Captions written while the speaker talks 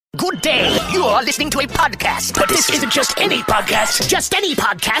good day. You are listening to a podcast. But this isn't just any podcast. Just any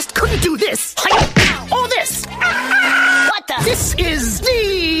podcast couldn't do this. Or this. What the? This is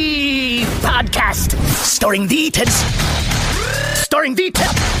the podcast. Starring the Ted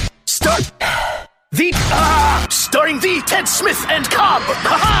Smith and Cobb. The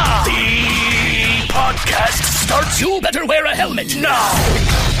podcast starts. You better wear a helmet now.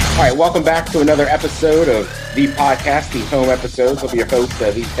 All right, welcome back to another episode of The Podcast, the home episodes. I'll be your host,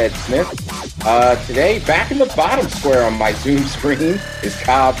 the Ted Smith. Today, back in the bottom square on my Zoom screen is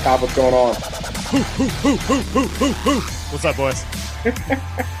Cobb. Cobb, what's going on? What's up, boys?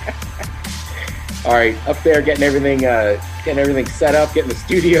 All right, up there, getting everything set up, getting the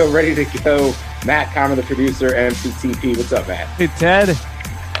studio ready to go. Matt Conner, the producer, MCTP. What's up, Matt? Hey, Ted.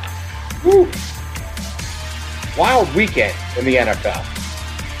 Woo. Wild weekend in the NFL.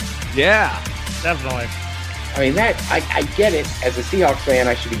 Yeah, Definitely. I mean, I get it. As a Seahawks fan,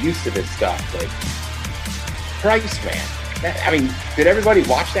 I should be used to this stuff. But Christ, man. Did everybody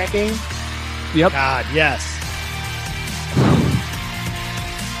watch that game? Yep. God, yes.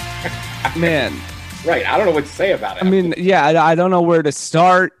 Man. Right. I don't know what to say about it. I mean, yeah, I don't know where to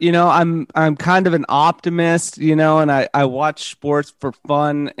start. You know, I'm kind of an optimist, you know, and I watch sports for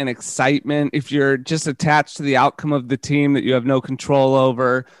fun and excitement. If you're just attached to the outcome of the team that you have no control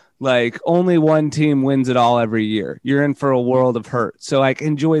over, like only one team wins it all every year, you're in for a world of hurt. So like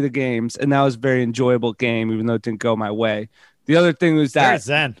enjoy the games. And that was a very enjoyable game, even though it didn't go my way. The other thing was that Very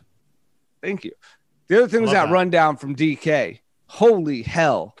zen. Thank you. The other thing was that rundown from DK. Holy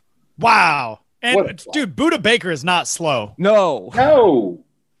hell. Wow. And dude, Budda Baker is not slow. No,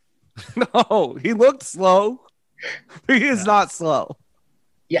 he looked slow. He is not slow.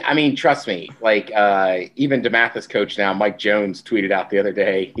 Yeah, I mean, trust me. Like, even DeMatha's coach now, Mike Jones, tweeted out the other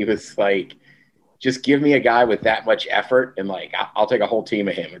day. He was like, "Just give me a guy with that much effort, and like, I'll take a whole team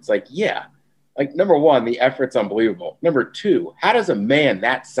of him." It's like, yeah, like number one, the effort's unbelievable. Number two, how does a man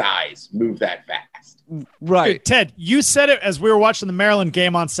that size move that fast? Right, dude, Ted, you said it as we were watching the Maryland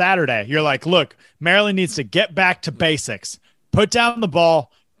game on Saturday. You're like, "Look, Maryland needs to get back to basics. Put down the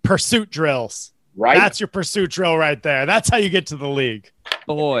ball, pursuit drills." Right. That's your pursuit drill right there. That's how you get to the league.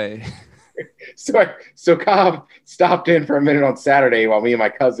 Boy. So Cobb stopped in for a minute on Saturday while me and my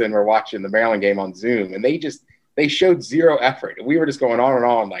cousin were watching the Maryland game on Zoom, and they showed zero effort. We were just going on and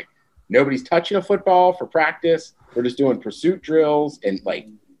on, like nobody's touching a football for practice. We're just doing pursuit drills, and like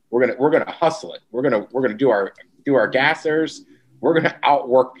we're gonna hustle it. We're gonna do our gassers. We're gonna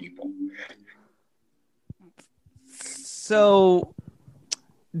outwork people. So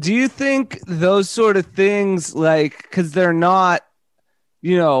do you think those sort of things, like, because they're not,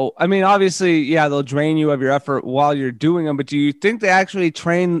 you know, I mean, obviously, yeah, they'll drain you of your effort while you're doing them, but do you think they actually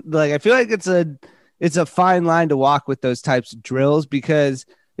train? Like, I feel like it's a fine line to walk with those types of drills, because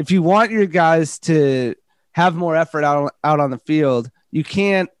if you want your guys to have more effort out on the field, you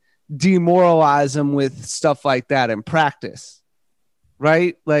can't demoralize them with stuff like that in practice.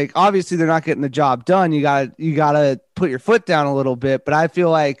 Right? Like, obviously they're not getting the job done. You gotta put your foot down a little bit, but I feel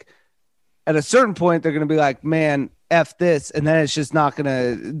like at a certain point they're going to be like, man, F this. And then it's just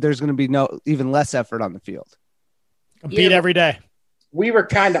there's going to be even less effort on the field. Compete every day. We were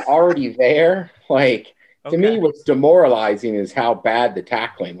kind of already there. Like, to me, what's demoralizing is how bad the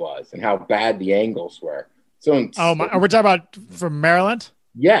tackling was and how bad the angles were. So, are we talking about from Maryland?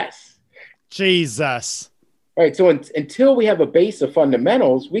 Yes. Jesus. Right. So until we have a base of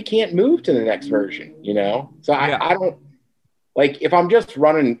fundamentals, we can't move to the next version, you know? So I don't like if we're just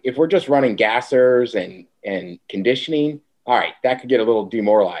running gassers and conditioning, all right, that could get a little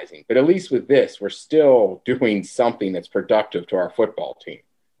demoralizing. But at least with this, we're still doing something that's productive to our football team.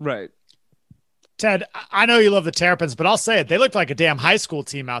 Right. Ted, I know you love the Terrapins, but I'll say it. They looked like a damn high school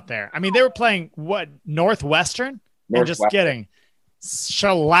team out there. I mean, they were playing Northwestern and just getting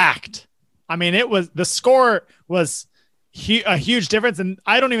shellacked. I mean, the score was a huge difference, and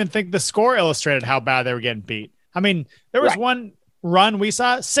I don't even think the score illustrated how bad they were getting beat. I mean, there was one run we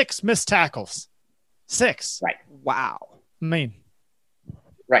saw, 6 missed tackles. 6. Right. Wow. I mean.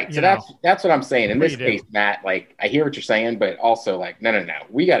 Right. So that's what I'm saying. In this case, Matt, like, I hear what you're saying, but also like, no.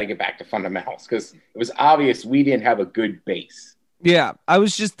 We got to get back to fundamentals because it was obvious we didn't have a good base. Yeah, I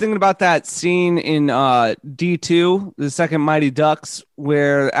was just thinking about that scene in D2, the second Mighty Ducks,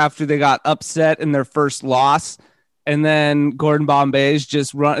 where after they got upset in their first loss, and then Gordon Bombay's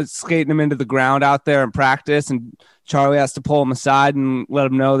just skating him into the ground out there in practice, and Charlie has to pull him aside and let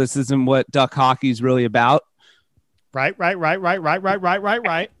him know this isn't what Duck hockey is really about. Right. Right.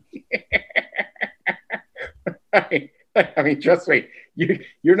 I mean, trust me,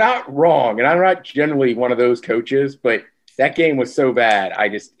 you're not wrong, and I'm not generally one of those coaches, but That game was so bad.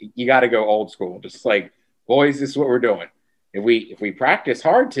 You got to go old school. Just like, boys, this is what we're doing. If we practice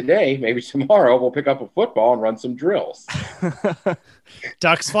hard today, maybe tomorrow we'll pick up a football and run some drills.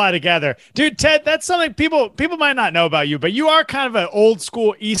 Ducks fly together. Dude, Ted, that's something people might not know about you, but you are kind of an old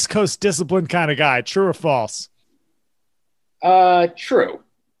school East Coast discipline kind of guy. True or false? True.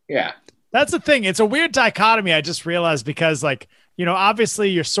 Yeah. That's the thing. It's a weird dichotomy, I just realized, because like, obviously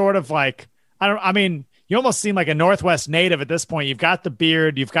you're sort of like, you almost seem like a Northwest native at this point. You've got the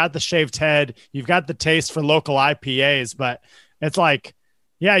beard, you've got the shaved head, you've got the taste for local IPAs, but it's like,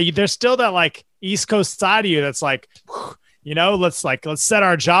 yeah, there's still that like East Coast side of you that's like, let's set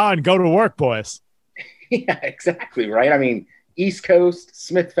our jaw and go to work, boys. Yeah, exactly. Right. I mean, East Coast,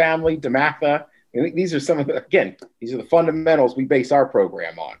 Smith family, DeMatha. These are these are the fundamentals we base our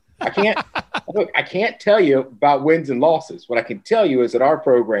program on. I can't tell you about wins and losses. What I can tell you is that our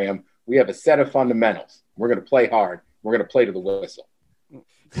program, we have a set of fundamentals. We're going to play hard. We're going to play to the whistle.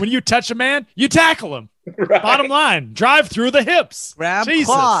 When you touch a man, you tackle him. Right. Bottom line, drive through the hips. Grab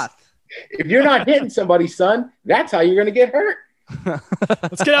cloth. If you're not hitting somebody, son, that's how you're going to get hurt.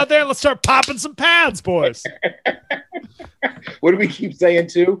 Let's get out there and let's start popping some pads, boys. What do we keep saying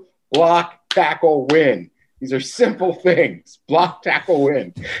too? Block, tackle, win. These are simple things. Block, tackle,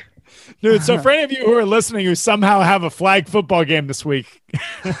 win. Dude, so for any of you who are listening who somehow have a flag football game this week,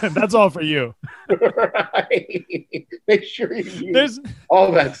 that's all for you. Right. Make sure you use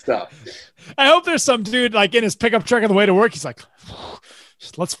all that stuff. I hope there's some dude like in his pickup truck on the way to work. He's like,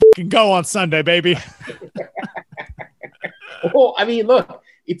 let's fucking go on Sunday, baby. Well, look,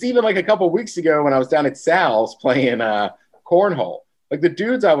 it's even like a couple of weeks ago when I was down at Sal's playing cornhole. Like the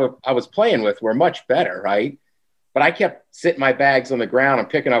dudes I was playing with were much better, right? But I kept sitting my bags on the ground and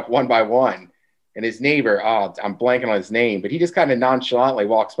picking up one by one. And his neighbor, I'm blanking on his name, but he just kind of nonchalantly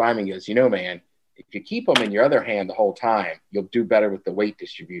walks by me and goes, man, if you keep them in your other hand the whole time, you'll do better with the weight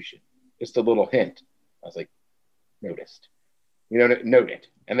distribution. Just a little hint. I was like, noticed. Noted.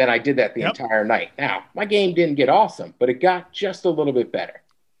 And then I did that the entire night. Now, my game didn't get awesome, but it got just a little bit better.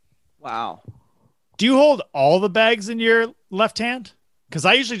 Wow. Do you hold all the bags in your left hand? Because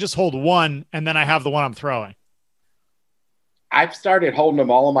I usually just hold one, and then I have the one I'm throwing. I've started holding them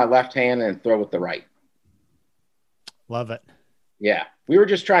all in my left hand and throw with the right. Love it. Yeah. We were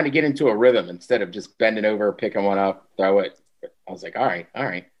just trying to get into a rhythm instead of just bending over, picking one up, throw it. I was like, all right.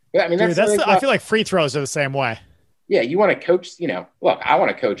 But, Dude, I feel like free throws are the same way. Yeah, you want to coach, look, I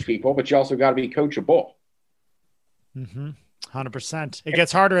want to coach people, but you also got to be coachable. 100%. It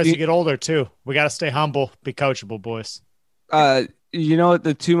gets harder as you get older, too. We got to stay humble, be coachable, boys. You know what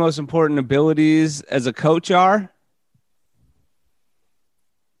the two most important abilities as a coach are?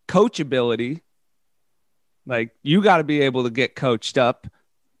 Coachability. Like, you got to be able to get coached up,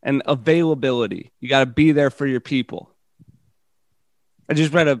 and availability. You got to be there for your people. I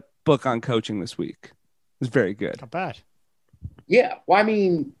just read a book on coaching this week. It's very good. Not bad. Yeah. Well, I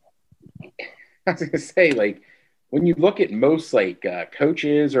was going to say, like, when you look at most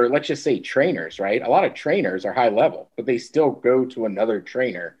coaches, or let's just say trainers, right? A lot of trainers are high level, but they still go to another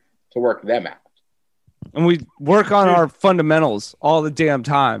trainer to work them out. And we work on our fundamentals all the damn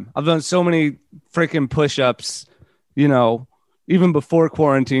time. I've done so many freaking push-ups, even before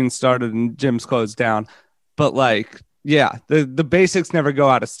quarantine started and gyms closed down. But the basics never go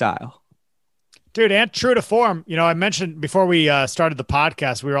out of style. Dude, and true to form, I mentioned before we started the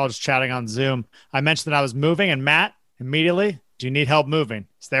podcast, we were all just chatting on Zoom. I mentioned that I was moving, and Matt, immediately, do you need help moving?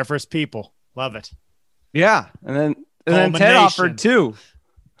 It's there for his people. Love it. Yeah. And then Ted offered too.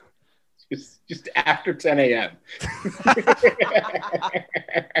 Just after 10 a.m.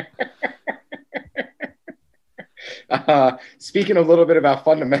 Speaking a little bit about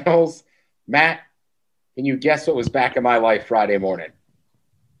fundamentals, Matt, can you guess what was back in my life Friday morning?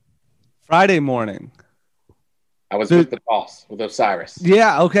 Friday morning. I was with the boss, with Osiris.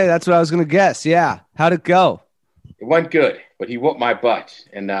 Yeah, okay, that's what I was going to guess. Yeah. How'd it go? It went good, but he whooped my butt.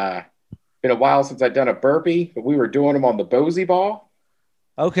 And been a while since I'd done a burpee, but we were doing them on the Bosie ball.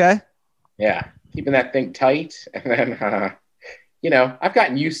 Okay. Yeah, keeping that thing tight. And then, I've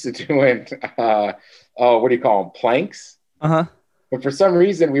gotten used to doing, what do you call them, planks? Uh-huh. But for some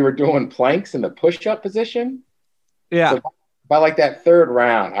reason, we were doing planks in the push-up position. Yeah. So by that third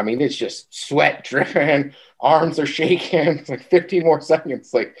round, it's just sweat dripping, arms are shaking. It's like 15 more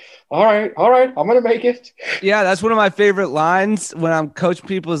seconds. Like, all right, I'm going to make it. Yeah, that's one of my favorite lines when I'm coaching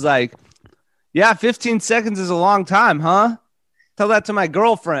people is like, yeah, 15 seconds is a long time, huh? Tell that to my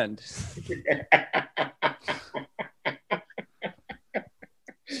girlfriend.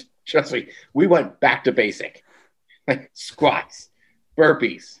 Trust me, we went back to basic. Like squats,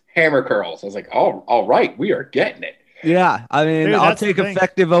 burpees, hammer curls. I was like, all right, we are getting it. Yeah, I mean, Dude, I'll take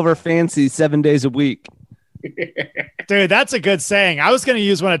effective over fancy 7 days a week. Dude, that's a good saying. I was going to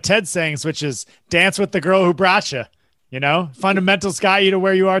use one of Ted's sayings, which is dance with the girl who brought you. You know, fundamentals got you to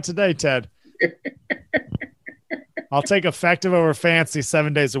where you are today, Ted. I'll take effective over fancy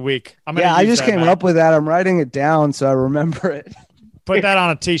 7 days a week. I just came up with that. I'm writing it down so I remember it. Put that on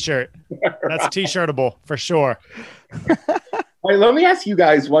a t-shirt. That's t-shirtable for sure. All right, let me ask you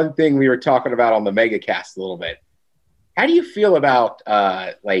guys one thing we were talking about on the MegaCast a little bit. How do you feel about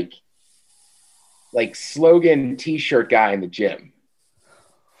like slogan t-shirt guy in the gym?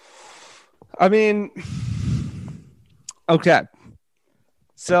 I mean, okay.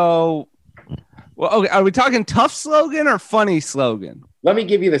 So, well, okay, are we talking tough slogan or funny slogan? Let me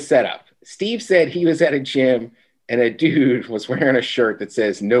give you the setup. Steve said he was at a gym and a dude was wearing a shirt that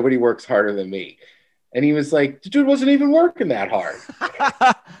says "Nobody works harder than me." And he was like, the dude wasn't even working that hard.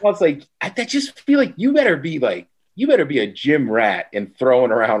 I was like, I just feel like you better be a gym rat and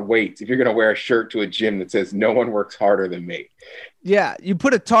throwing around weights if you're going to wear a shirt to a gym that says no one works harder than me. Yeah, you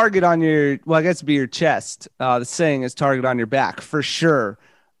put a target on I guess it'd be your chest. The saying is target on your back for sure.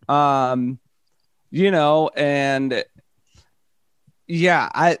 And yeah,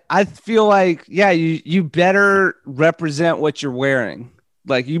 I feel like, you better represent what you're wearing.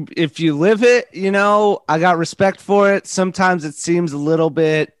 Like if you live it, I got respect for it. Sometimes it seems a little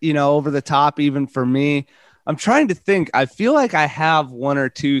bit, over the top, even for me. I'm trying to think. I feel like I have one or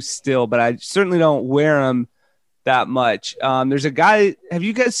two still, but I certainly don't wear them that much. There's a guy. Have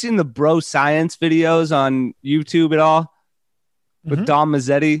you guys seen the Bro Science videos on YouTube at all? With Dom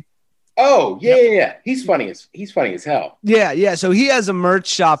Mazzetti? Oh, yeah. He's funny as hell. Yeah. So he has a merch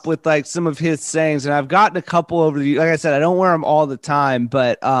shop with like some of his sayings, and I've gotten a couple over the. Like I said, I don't wear them all the time,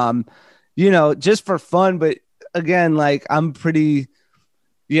 but just for fun. But again, like I'm pretty.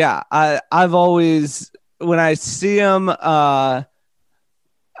 Yeah, I've always, when I see them, I'm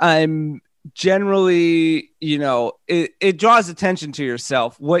generally, it draws attention to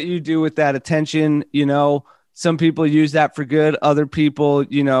yourself. What you do with that attention, some people use that for good. Other people,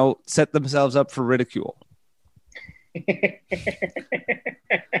 set themselves up for ridicule.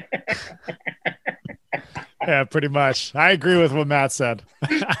 Yeah, pretty much. I agree with what Matt said.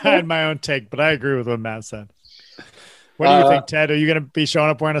 I had my own take, but I agree with what Matt said. What do you think, Ted? Are you going to be showing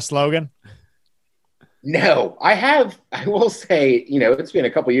up wearing a slogan? No, I will say, it's been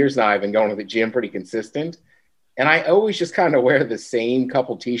a couple years now. I've been going to the gym pretty consistent. And I always just kind of wear the same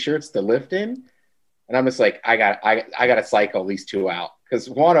couple t-shirts to lift in. And I'm just like, I got to cycle these two out. Because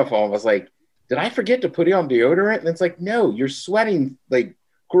one of them was like, did I forget to put it on deodorant? And it's like, no, you're sweating like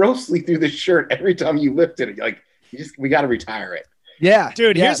grossly through the shirt every time you lift it. Like, we got to retire it. Yeah.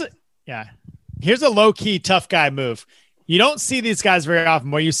 Dude, here's a low-key tough guy move. You don't see these guys very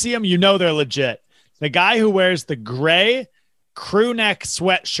often. When you see them, they're legit. The guy who wears the gray crew neck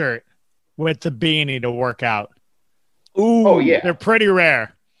sweatshirt with the beanie to work out. Ooh, oh, yeah. They're pretty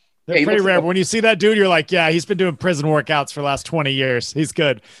rare. They're pretty rare. But when you see that dude, you're like, yeah, he's been doing prison workouts for the last 20 years. He's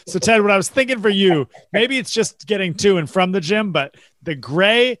good. So, Ted, what I was thinking for you, maybe it's just getting to and from the gym, but the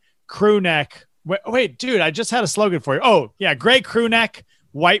gray crew neck. Wait, dude, I just had a slogan for you. Oh, yeah, gray crew neck,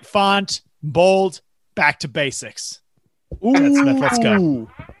 white font, bold, back to basics. Ooh. Let's go.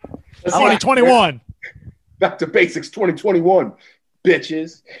 2021. Back to basics 2021,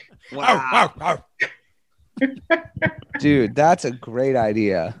 bitches. Wow. Dude, that's a great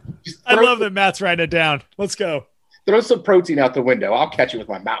idea. I love that Matt's writing it down. Let's go. Throw some protein out the window. I'll catch it with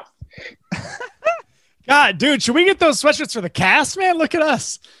my mouth. God, dude, should we get those sweatshirts for the cast, man? Look at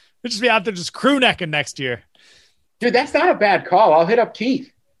us. We'll just be out there just crew necking next year. Dude, that's not a bad call. I'll hit up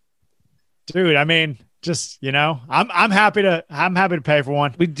Keith. Dude, I mean, just, I'm happy to pay for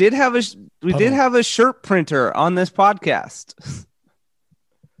one. We did have a shirt printer on this podcast.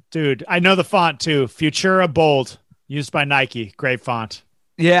 Dude, I know the font too. Futura Bold, used by Nike. Great font.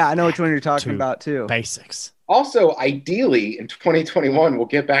 Yeah, I know which one you're talking about too. Basics. Also, ideally, in 2021, we'll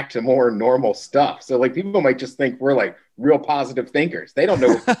get back to more normal stuff. So, like, people might just think we're like real positive thinkers. They don't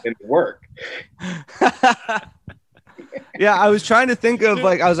know what's going to work. Yeah, I was trying to think of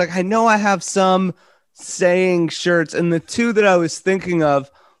I know I have some saying shirts, and the two that I was thinking of,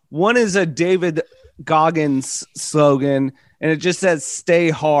 one is a David Goggins slogan, and it just says "Stay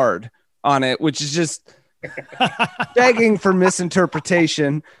hard" on it, which is just begging for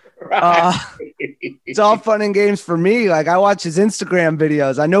misinterpretation. Right. It's all fun and games for me. Like, I watch his Instagram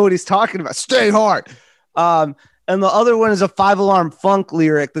videos. I know what he's talking about. Stay hard. And the other one is a 5 Alarm Funk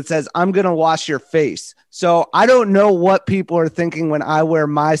lyric that says, "I'm going to wash your face." So I don't know what people are thinking when I wear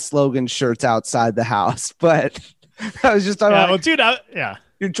my slogan shirts outside the house, but I was just talking about. Well, dude,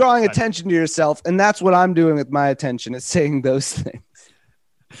 You're drawing attention to yourself, and that's what I'm doing with my attention. It's saying those things.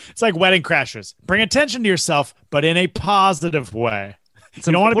 It's like Wedding Crashers. Bring attention to yourself, but in a positive way. You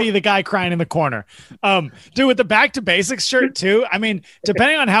don't want to be the guy crying in the corner. Dude, with the Back to Basics shirt too, I mean,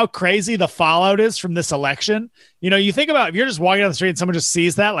 depending on how crazy the fallout is from this election, you think about if you're just walking down the street and someone just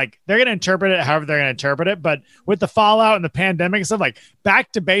sees that, like they're going to interpret it however they're going to interpret it. But with the fallout and the pandemic and stuff, like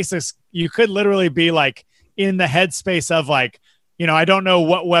Back to Basics, you could literally be like in the headspace of like, I don't know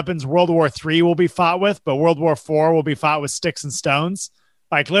what weapons World War III will be fought with, but World War IV will be fought with sticks and stones.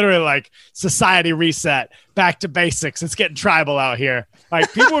 Like literally like society reset, back to basics. It's getting tribal out here.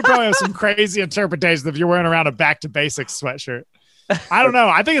 Like people would probably have some crazy interpretations if you're wearing around a back to basics sweatshirt. I don't know.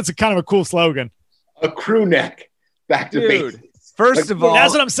 I think it's a kind of a cool slogan. A crew neck, back to basics. First of all,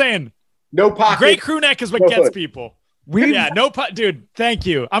 that's what I'm saying. No pocket. Great crew neck is what gets people. Dude, thank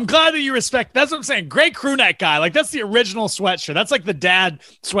you. I'm glad that you respect. That's what I'm saying. Great crew neck guy. Like that's the original sweatshirt. That's like the dad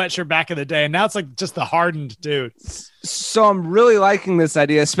sweatshirt back in the day. And now it's like just the hardened dude. So I'm really liking this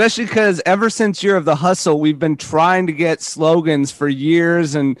idea, especially because ever since Year of the Hustle, we've been trying to get slogans for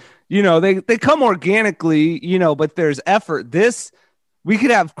years and, they come organically, but there's effort. We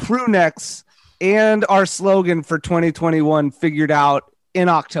could have crew necks and our slogan for 2021 figured out in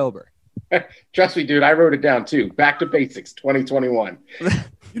October. Trust me, dude. I wrote it down too. Back to basics, 2021.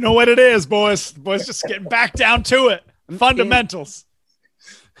 You know what it is, boys. Boys, just getting back down to it. Fundamentals.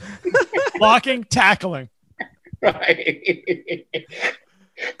 Blocking, tackling. Right.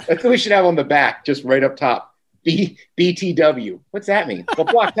 That's what we should have on the back, just right up top. BTW. What's that mean? Well,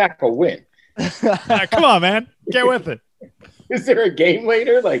 block, tackle, win. Come on, man. Get with it. Is there a game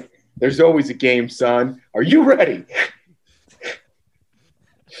later? Like, there's always a game, son. Are you ready?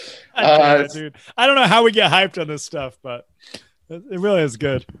 Dude, I don't know how we get hyped on this stuff, but it really is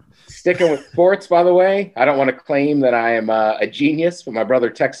good. Sticking with sports, by the way, I don't want to claim that I am a genius, but my brother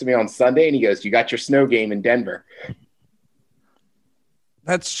texted me on Sunday and he goes, "You got your snow game in Denver."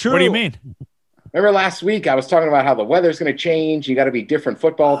 That's true. What do you mean? Remember last week I was talking about how the weather's going to change. You got to be different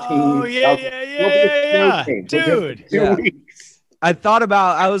football teams. Oh, yeah. Dude. 2 weeks.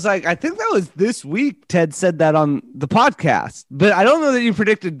 I was like, I think that was this week. Ted said that on the podcast, but I don't know that you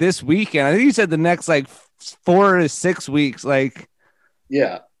predicted this weekend. I think you said the next like 4 to 6 weeks. Like,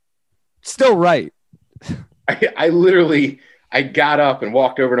 yeah, still right. I literally got up and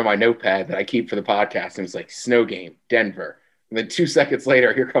walked over to my notepad that I keep for the podcast, and it was like snow game, Denver. And then 2 seconds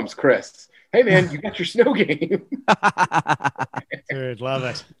later, here comes Chris. Hey man, you got your snow game. Dude, love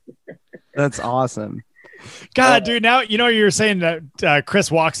it. That's awesome. God, dude, now you were saying that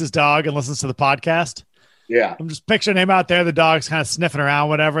Chris walks his dog and listens to the podcast. Yeah. I'm just picturing him out there. The dog's kind of sniffing around,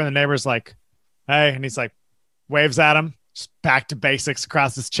 whatever. And the neighbor's like, hey, and he's like, waves at him, just back to basics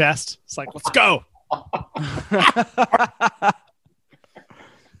across his chest. It's like, let's go.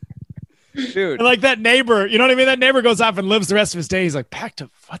 Dude. And like that neighbor, you know what I mean? That neighbor goes off and lives the rest of his day. He's like, back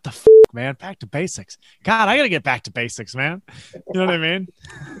to what the f, man? Back to basics. God, I got to get back to basics, man. You know what I mean?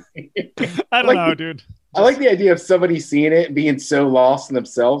 I don't know, dude. I like the idea of somebody seeing it and being so lost in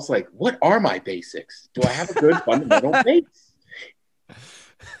themselves. Like, what are my basics? Do I have a good fundamental base?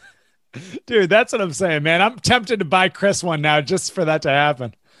 Dude, that's what I'm saying, man. I'm tempted to buy Chris one now just for that to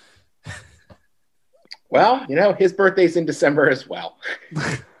happen. Well, his birthday's in December as well.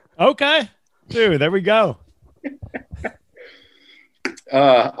 Okay. Dude, there we go.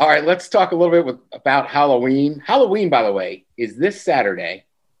 All right, let's talk a little bit about Halloween. Halloween, by the way, is this Saturday.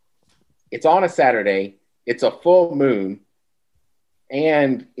 It's on a Saturday. It's a full moon.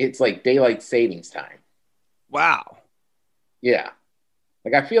 And it's like daylight savings time. Wow. Yeah.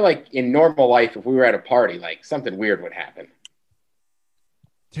 Like, I feel like in normal life, if we were at a party, like something weird would happen.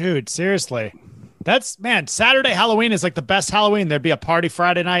 Dude, seriously. Saturday Halloween is like the best Halloween. There'd be a party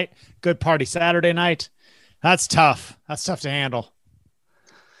Friday night, good party Saturday night. That's tough. That's tough to handle.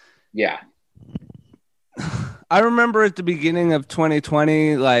 Yeah. I remember at the beginning of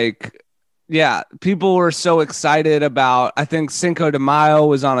 2020, people were so excited about, I think Cinco de Mayo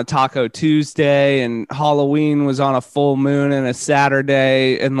was on a Taco Tuesday and Halloween was on a full moon and a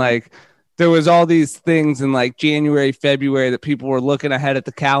Saturday. And there was all these things in January, February that people were looking ahead at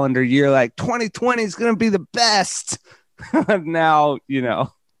the calendar year, like 2020 is going to be the best. Now,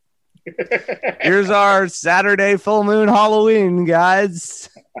 here's our Saturday full moon Halloween, guys.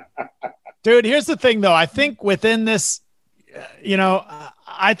 Dude, here's the thing though. I think within this,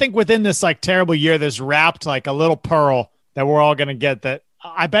 terrible year, there's wrapped like a little pearl that we're all going to get that.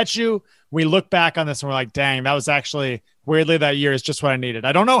 I bet you we look back on this and we're like, dang, that was actually weirdly that year is just what I needed.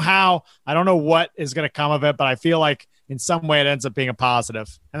 I don't know how, I don't know what is going to come of it, but I feel like in some way it ends up being a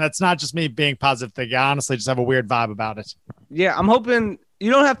positive. And that's not just me being positive thing. I honestly just have a weird vibe about it. Yeah. I'm hoping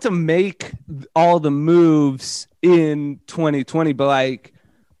to make all the moves in 2020, but like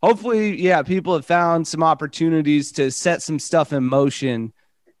hopefully, yeah, people have found some opportunities to set some stuff in motion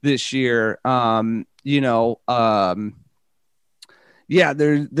this year. Yeah,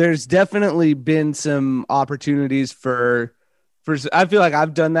 there's definitely been some opportunities for I feel like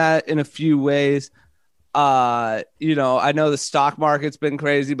I've done that in a few ways. I know the stock market's been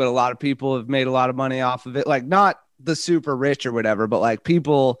crazy, but a lot of people have made a lot of money off of it. Like not the super rich or whatever, but like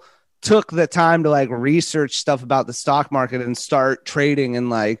people took the time to like research stuff about the stock market and start trading. And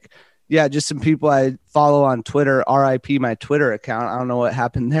like, yeah, just some people I follow on Twitter, RIP my Twitter account. I don't know what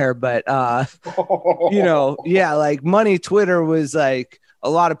happened there, but yeah, like money Twitter was like a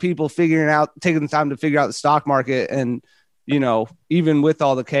lot of people taking the time to figure out the stock market and, even with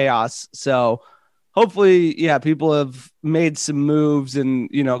all the chaos. So hopefully, yeah, people have made some moves and,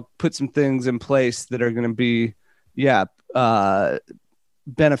 put some things in place that are going to be,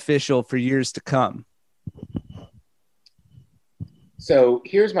 beneficial for years to come. So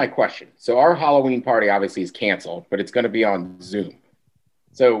here's my question. So our Halloween party obviously is canceled, but it's going to be on Zoom.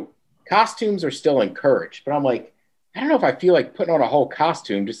 So costumes are still encouraged, but I'm like, I don't know if I feel like putting on a whole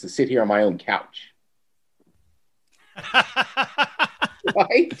costume just to sit here on my own couch.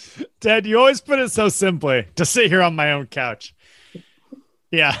 Right? Ted, you always put it so simply, to sit here on my own couch.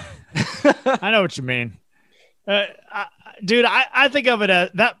 Yeah, I know what you mean. Dude, I think of it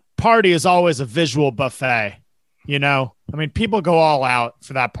as that party is always a visual buffet. I mean, people go all out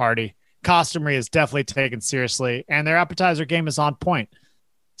for that party. Costumery is definitely taken seriously, and their appetizer game is on point.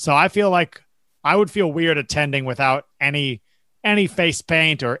 So I feel like I would feel weird attending without any face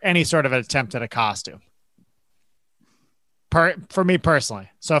paint or any sort of an attempt at a costume. For me personally.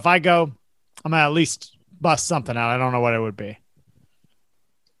 So if I go, I'm going to at least bust something out. I don't know what it would be.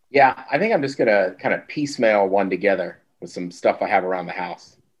 Yeah, I think I'm just going to kind of piecemeal one together with some stuff I have around the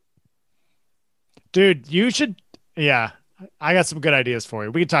house. Dude, you should. Yeah, I got some good ideas for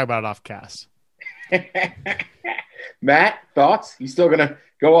you. We can talk about it off cast. Matt, thoughts? You still going to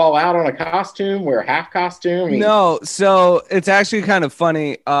go all out on a costume, wear a half costume? No, so it's actually kind of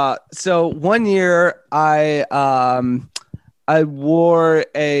funny. So one year I wore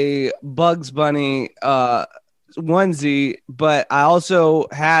a Bugs Bunny onesie, but I also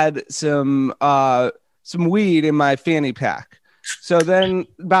had some weed in my fanny pack. So then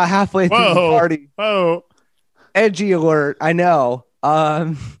about halfway through the party, edgy alert, I know.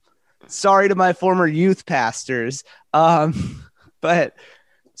 Sorry to my former youth pastors. But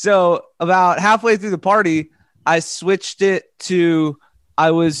so about halfway through the party, I switched it to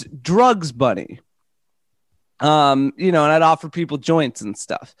I was Drugs Bunny. And I'd offer people joints and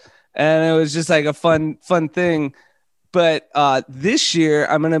stuff. And it was just like a fun thing. But this year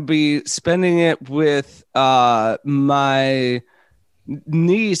I'm going to be spending it with my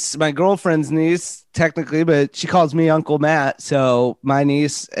niece, my girlfriend's niece, technically, but she calls me Uncle Matt. So my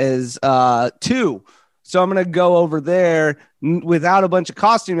niece is 2. So I'm going to go over there without a bunch of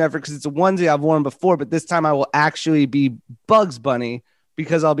costume effort because it's a onesie I've worn before. But this time I will actually be Bugs Bunny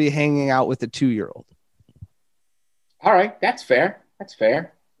because I'll be hanging out with a 2-year-old. All right. That's fair.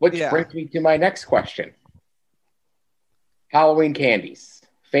 Which brings me to my next question. Halloween candies,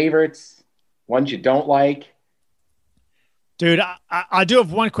 favorites, ones you don't like. Dude, I do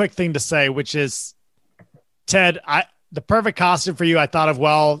have one quick thing to say, which is, Ted, the perfect costume for you I thought of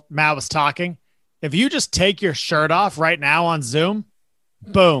while Matt was talking. If you just take your shirt off right now on Zoom,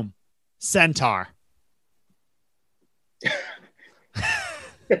 boom, centaur. You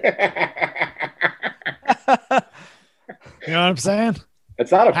know what I'm saying?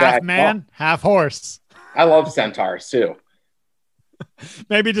 It's not a half bad man, half horse. I love centaurs too.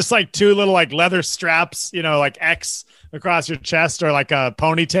 Maybe just like 2 little like leather straps, like X across your chest or like a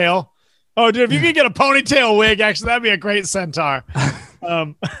ponytail. Oh, dude, if you could get a ponytail wig, actually, that'd be a great centaur.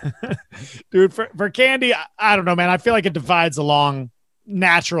 Dude, for candy, I don't know, man. I feel like it divides along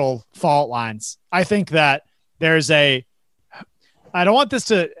natural fault lines. I think that I don't want this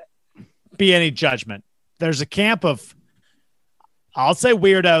to be any judgment. There's a camp of, I'll say,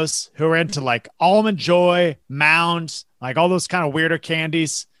 weirdos who are into like Almond Joy, Mounds, like all those kind of weirder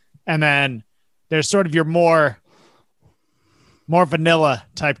candies. And then there's sort of your more vanilla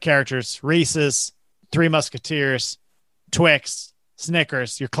type characters, Reese's, Three Musketeers, Twix,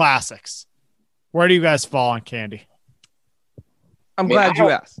 Snickers, your classics. Where do you guys fall on candy? I'm glad you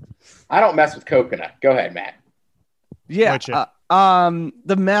asked. I don't mess with coconut. Go ahead, Matt. Yeah.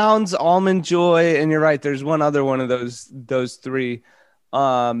 The Mounds, Almond Joy, and you're right. There's one other one of those 3.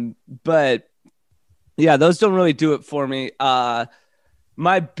 But yeah, those don't really do it for me.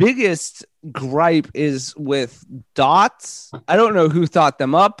 My biggest gripe is with dots. I don't know who thought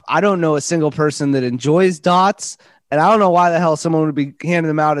them up. I don't know a single person that enjoys dots. And I don't know why the hell someone would be handing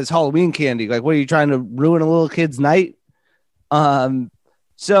them out as Halloween candy. Like, what are you trying to ruin a little kid's night?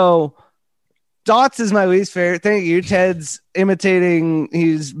 So dots is my least favorite. Thank you. Ted's imitating,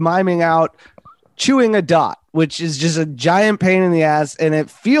 he's miming out chewing a dot, which is just a giant pain in the ass. And it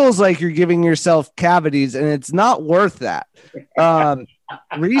feels like you're giving yourself cavities, and it's not worth that.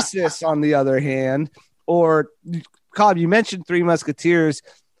 Reese's, on the other hand, or Cobb, you mentioned Three Musketeers.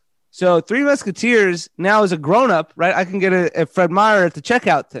 So Three Musketeers now as a grown-up, right? I can get a Fred Meyer at the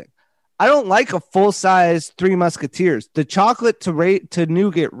checkout thing. I don't like a full-size Three Musketeers. The chocolate to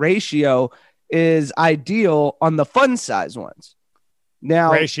nougat ratio is ideal on the fun size ones.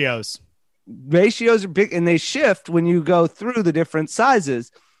 Now ratios are big, and they shift when you go through the different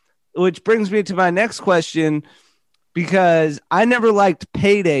sizes, which brings me to my next question, because I never liked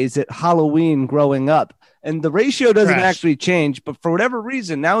paydays at Halloween growing up, and the ratio doesn't actually change, but for whatever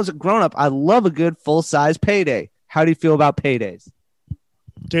reason, now as a grown-up, I love a good full-size payday. How do you feel about paydays?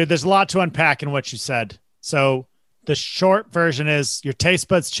 Dude, there's a lot to unpack in what you said. So the short version is your taste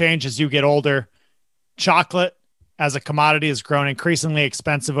buds change as you get older. Chocolate as a commodity has grown increasingly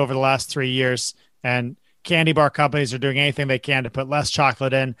expensive over the last 3 years, and candy bar companies are doing anything they can to put less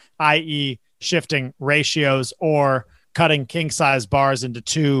chocolate in, i.e. shifting ratios or cutting king size bars into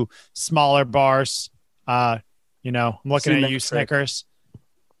two smaller bars. I'm looking at you, Snickers.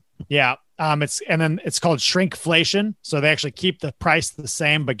 Yeah. It's called shrinkflation. So they actually keep the price the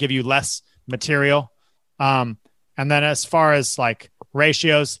same, but give you less material. And then as far as like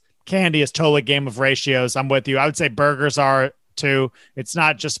ratios, candy is totally a game of ratios. I'm with you. I would say burgers are too. It's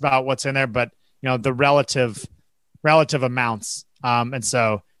not just about what's in there, but the relative amounts. And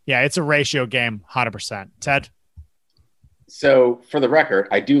so, yeah, it's a ratio game, 100%. Ted? So for the record,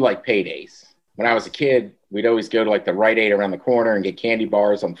 I do like paydays. When I was a kid, we'd always go to like the Rite Aid around the corner and get candy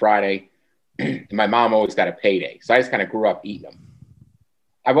bars on Friday. And my mom always got a payday. So I just kind of grew up eating them.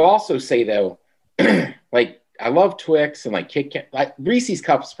 I will also say, though, like I love Twix and like Kit Kat. Like Reese's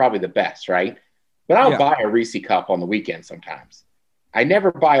Cup is probably the best, right? But I'll buy a Reese's Cup on the weekend sometimes. I never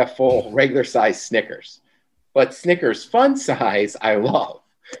buy a full regular size Snickers. But Snickers fun size, I love.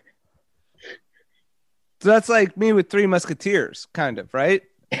 So that's like me with Three Musketeers, kind of, right?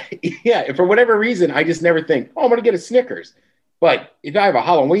 Yeah, and for whatever reason, I just never think, I'm going to get a Snickers. But if I have a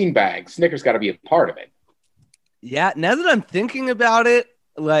Halloween bag, Snickers got to be a part of it. Yeah, now that I'm thinking about it,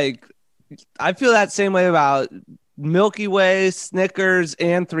 like, I feel that same way about Milky Way, Snickers,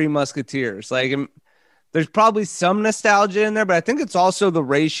 and Three Musketeers. Like, there's probably some nostalgia in there, but I think it's also the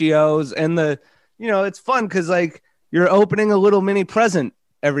ratios and it's fun because, like, you're opening a little mini present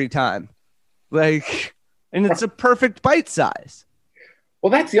every time. Like, and it's a perfect bite size. Well,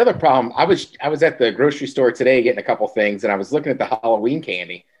 that's the other problem. I was at the grocery store today getting a couple things, and I was looking at the Halloween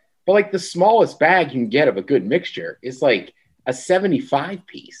candy. But like the smallest bag you can get of a good mixture is like a 75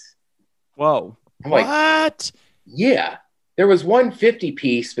 piece. Whoa! I'm like, what? Yeah, there was one 50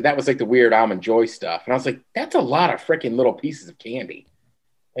 piece, but that was like the weird Almond Joy stuff, and I was like, that's a lot of freaking little pieces of candy.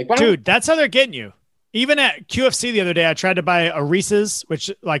 Like, dude, that's how they're getting you. Even at QFC the other day, I tried to buy a Reese's,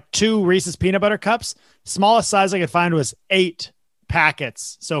 which like 2 Reese's peanut butter cups. Smallest size I could find was 8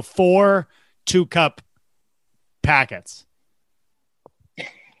 packets. So 4 2-cup packets.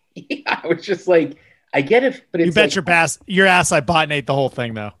 Yeah, I was just like, I get it, but it's you bet like, your ass I bought and ate the whole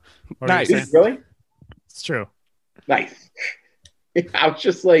thing though. Nice. Really? It's true. Nice. I was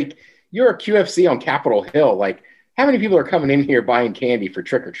just like, you're a QFC on Capitol Hill. Like, how many people are coming in here buying candy for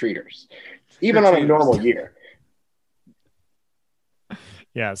trick-or-treaters? Even on a normal year.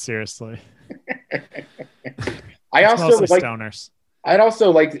 Yeah, seriously. I'd also like stoners.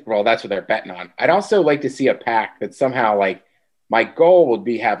 Well, that's what they're betting on. I'd also like to see a pack that somehow, like, my goal would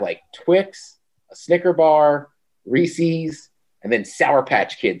be have like Twix, a Snicker bar, Reese's, and then Sour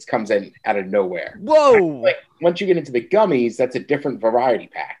Patch Kids comes in out of nowhere. Whoa! Like, once you get into the gummies, that's a different variety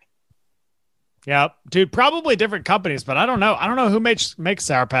pack. Yeah, dude, probably different companies, but I don't know. I don't know who makes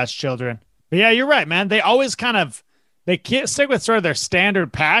Sour Patch Children. But yeah, you're right, man. They always they can't stick with sort of their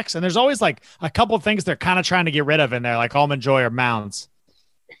standard packs, and there's always like a couple of things they're kind of trying to get rid of in there, like Almond Joy or Mounds.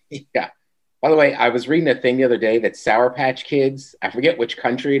 Yeah. By the way, I was reading a thing the other day that Sour Patch Kids, I forget which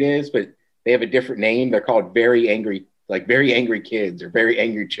country it is, but they have a different name. They're called very angry kids or very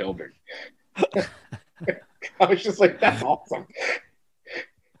angry children. I was just like, that's awesome.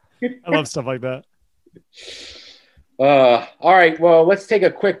 I love stuff like that. All right, well, let's take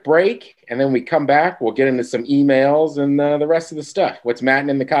a quick break, and then we come back. We'll get into some emails and the rest of the stuff. What's Matt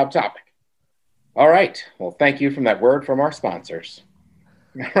in the Cobb topic? All right. Well, thank you from that word from our sponsors.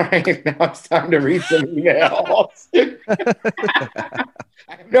 All right, now it's time to read some emails. I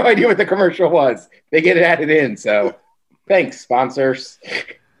have no idea what the commercial was. They get it added in, so thanks, sponsors.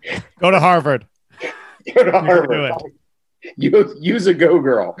 Go to Harvard. Go to Harvard. Use a Go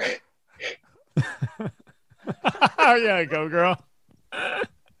Girl. Oh, yeah, Go Girl.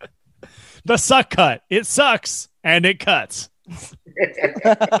 The suck cut. It sucks, and it cuts.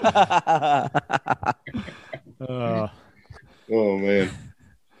 Oh, man.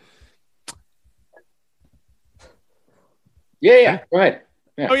 Yeah. Go ahead.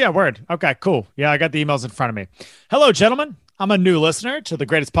 Yeah. Oh, yeah, word. Okay, cool. Yeah, I got the emails in front of me. Hello, gentlemen. I'm a new listener to the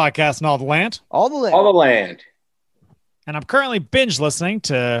greatest podcast in all the land. All the land. And I'm currently binge listening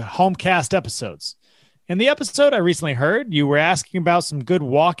to Homecast episodes. In the episode I recently heard, you were asking about some good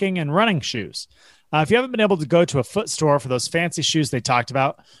walking and running shoes. If you haven't been able to go to a foot store for those fancy shoes they talked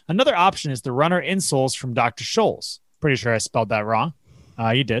about, another option is the runner insoles from Dr. Scholl's. Pretty sure I spelled that wrong.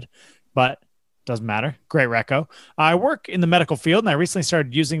 You did, but doesn't matter. Great reco. I work in the medical field, and I recently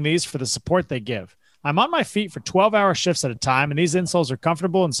started using these for the support they give. I'm on my feet for 12-hour shifts at a time, and these insoles are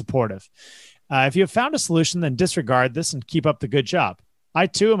comfortable and supportive. If you have found a solution, then disregard this and keep up the good job. I,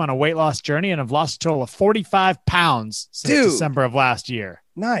 too, am on a weight loss journey and have lost a total of 45 pounds since December of last year.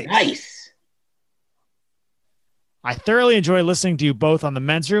 Nice. I thoroughly enjoy listening to you both on the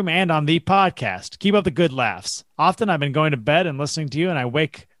men's room and on the podcast. Keep up the good laughs. Often I've been going to bed and listening to you, and I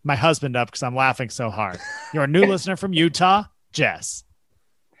wake my husband up because I'm laughing so hard. You're a new listener from Utah, Jess.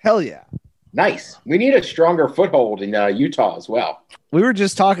 Hell yeah. Nice. We need a stronger foothold in Utah as well. We were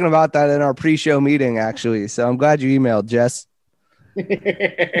just talking about that in our pre-show meeting, actually. So I'm glad you emailed, Jess.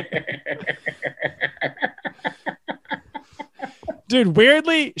 Dude,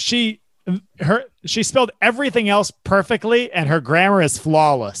 weirdly, she spelled everything else perfectly, and her grammar is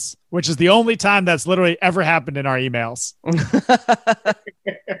flawless, which is the only time that's literally ever happened in our emails.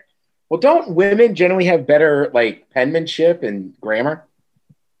 Well, don't women generally have better penmanship and grammar?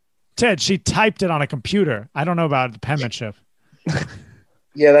 Ted, she typed it on a computer. I don't know about the penmanship.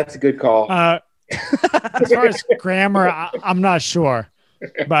 Yeah, that's a good call. As far as grammar, I'm not sure.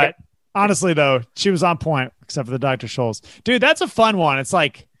 But honestly, though, she was on point, except for the Dr. Scholl's. Dude, that's a fun one. It's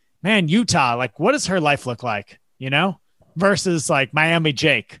like, man, Utah, what does her life look like, versus Miami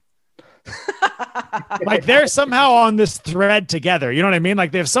Jake. They're somehow on this thread together. You know what I mean?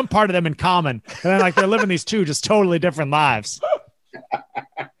 They have some part of them in common. And then they're living these two just totally different lives.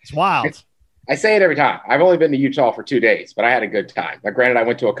 It's wild. I say it every time. I've only been to Utah for 2 days, but I had a good time. Now, granted, I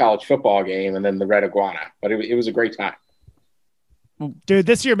went to a college football game and then the Red Iguana, but it was a great time. Dude,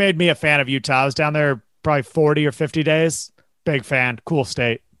 this year made me a fan of Utah. I was down there probably 40 or 50 days. Big fan. Cool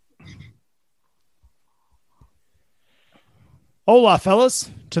state. Hola, fellas,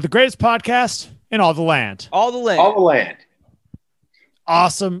 to the greatest podcast in all the land. All the land. All the land.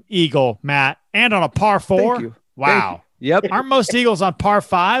 Awesome eagle, Matt. And on a par 4. Thank you. Wow. Yep. Aren't most eagles on par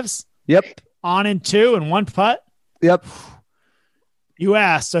 5s? Yep. On in 2 and 1 putt? Yep. You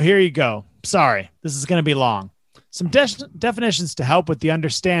asked, so here you go. Sorry, this is going to be long. Some definitions to help with the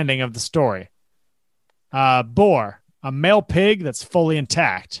understanding of the story. Boar, a male pig that's fully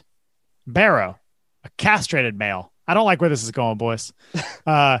intact. Barrow, a castrated male. I don't like where this is going, boys.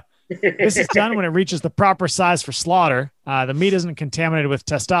 This is done when it reaches the proper size for slaughter. The meat isn't contaminated with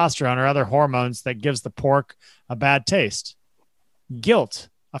testosterone or other hormones that gives the pork a bad taste. Gilt,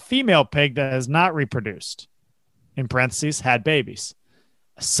 a female pig that has not reproduced. In parentheses, had babies.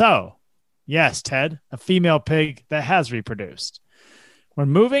 So, yes, Ted, a female pig that has reproduced. When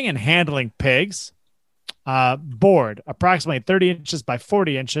moving and handling pigs, board, approximately 30 inches by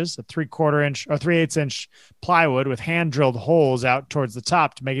 40 inches, a 3/4 inch or 3/8 inch plywood with hand drilled holes out towards the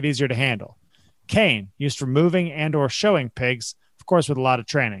top to make it easier to handle. Cane, used for moving and or showing pigs, of course, with a lot of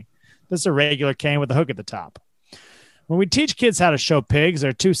training. This is a regular cane with a hook at the top. When we teach kids how to show pigs, there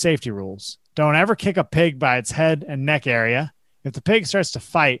are 2 safety rules. Don't ever kick a pig by its head and neck area. If the pig starts to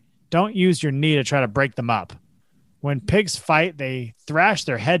fight, don't use your knee to try to break them up. When pigs fight, they thrash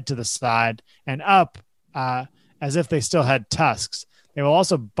their head to the side and up as if they still had tusks. They will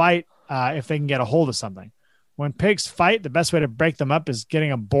also bite if they can get a hold of something. When pigs fight, the best way to break them up is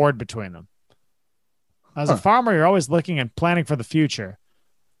getting a board between them. As a farmer, you're always looking and planning for the future.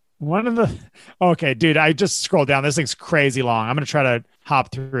 Okay, dude, I just scrolled down. This thing's crazy long. I'm going to try to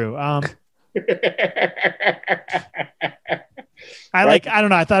hop through. I don't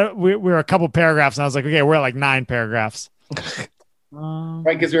know. I thought we were a couple paragraphs and I was like, okay, we're at 9 paragraphs.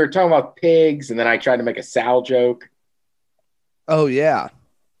 Right, because we were talking about pigs, and then I tried to make a Sal joke. Oh, yeah.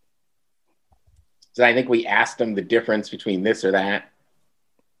 So I think we asked them the difference between this or that.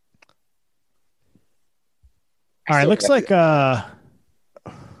 All right, looks like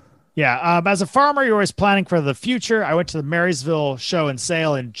Yeah. As a farmer, you're always planning for the future. I went to the Marysville Show and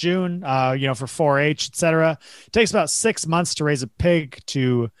Sale in June, for 4-H, etc. It takes about 6 months to raise a pig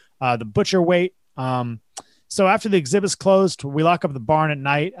to the butcher weight. So after the exhibits closed, we lock up the barn at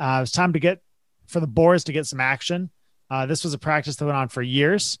night. It was time for the boars to get some action. This was a practice that went on for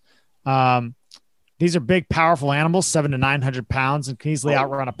years. These are big, powerful animals, 700 to 900 pounds, and can easily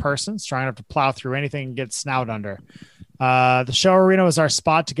outrun a person, strong enough to plow through anything and get snout under. The show arena was our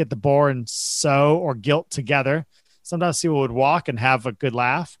spot to get the boar and sow or gilt together. Sometimes people would walk and have a good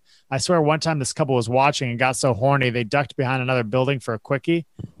laugh. I swear one time this couple was watching and got so horny they ducked behind another building for a quickie.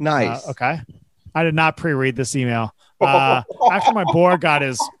 Nice. Okay. I did not pre-read this email. After my boar got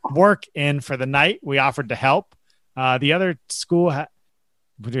his work in for the night, we offered to help. The other school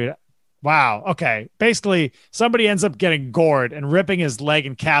dude, wow. Okay. Basically, somebody ends up getting gored and ripping his leg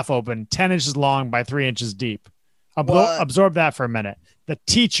and calf open 10 inches long by 3 inches deep. Absorb that for a minute. The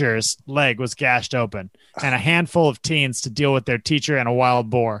teacher's leg was gashed open and a handful of teens to deal with their teacher and a wild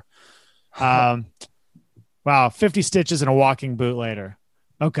boar. Wow. 50 stitches and a walking boot later.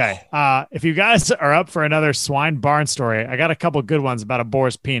 Okay. If you guys are up for another swine barn story, I got a couple good ones about a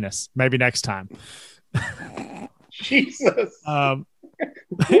boar's penis. Maybe next time. Jesus. Sorry,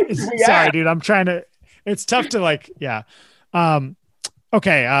 dude. I'm trying to. It's tough to yeah.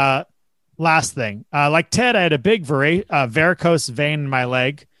 Okay. Last thing. Like Ted, I had a big varicose vein in my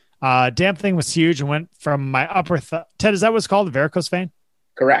leg. Damn thing was huge and went from my upper. Ted, is that what's called, a varicose vein?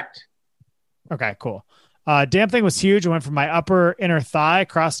 Correct. Okay, cool. Damn thing was huge and went from my upper inner thigh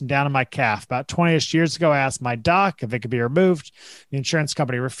across and down to my calf. About 20-ish years ago, I asked my doc if it could be removed. The insurance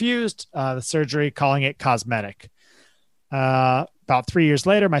company refused the surgery, calling it cosmetic. About 3 years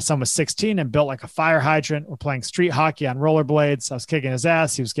later, my son was 16 and built like a fire hydrant. We're playing street hockey on rollerblades. I was kicking his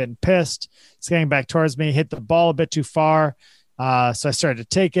ass. He was getting pissed. He's getting back towards me, hit the ball a bit too far. So I started to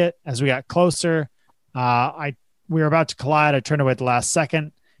take it. As we got closer, we were about to collide. I turned away at the last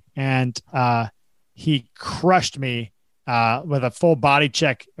second, and he crushed me with a full body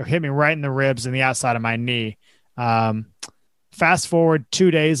check, or hit me right in the ribs and the outside of my knee. Fast forward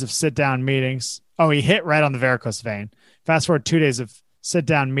 2 days of sit-down meetings. Oh, he hit right on the varicose vein. Fast forward 2 days of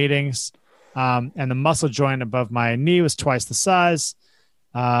sit-down meetings, and the muscle joint above my knee was twice the size.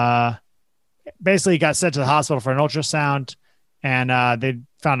 Basically, he got sent to the hospital for an ultrasound, and they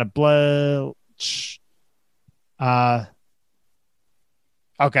found a blood.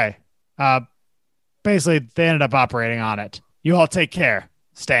 Okay. Basically, they ended up operating on it. You all take care.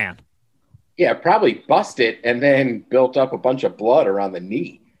 Stan. Yeah, probably busted and then built up a bunch of blood around the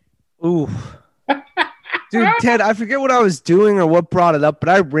knee. Ooh. Dude, Ted, I forget what I was doing or what brought it up, but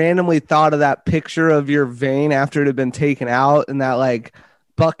I randomly thought of that picture of your vein after it had been taken out and that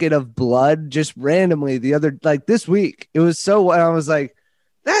bucket of blood just randomly this week. It was I was like,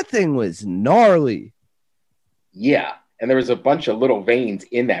 that thing was gnarly. Yeah. And there was a bunch of little veins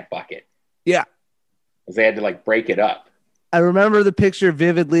in that bucket. Yeah. Because they had to like break it up. I remember the picture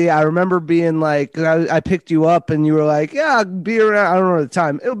vividly. I remember being like, I picked you up and you were like, yeah, I'll be around. I don't know the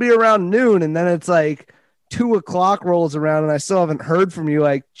time. It'll be around noon. And then it's like 2 o'clock rolls around and I still haven't heard from you.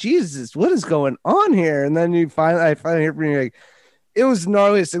 Like, Jesus, what is going on here? And then I finally hear from you. Like, it was the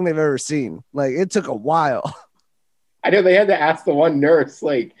gnarliest thing they've ever seen. Like, it took a while. I know they had to ask the one nurse,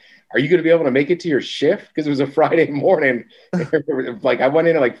 like, are you going to be able to make it to your shift? Because it was a Friday morning. Like, I went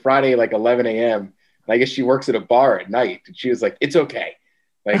in at Friday, 11 a.m. I guess she works at a bar at night. And she was like, it's okay.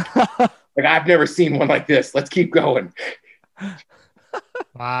 Like I've never seen one like this. Let's keep going.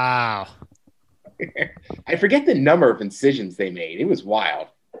 Wow. I forget the number of incisions they made. It was wild.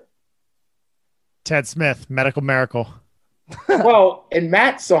 Ted Smith, medical miracle. Well, and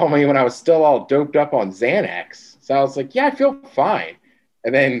Matt saw me when I was still all doped up on Xanax. So I was like, yeah, I feel fine.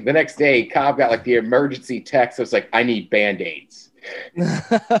 And then the next day, Cobb got the emergency text. I was like, I need Band-Aids.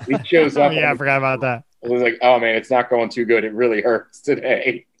 He shows up. Oh, yeah, I forgot about that. I was like, oh, man, it's not going too good. It really hurts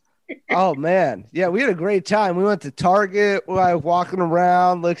today. Oh, man. Yeah, we had a great time. We went to Target. We were walking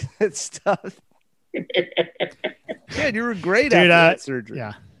around, looking at stuff. Yeah, you were great after that surgery.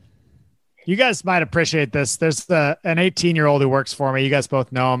 Yeah. You guys might appreciate this. There's an 18-year-old who works for me. You guys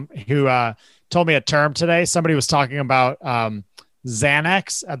both know him, who told me a term today. Somebody was talking about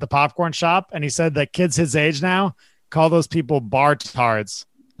Xanax at the popcorn shop, and he said that kids his age now call those people bar-tards,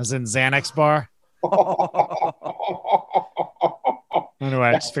 as in Xanax bar. Anyway,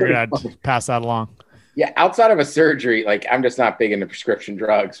 I just figured I'd pass that along. Yeah, outside of a surgery, I'm just not big into prescription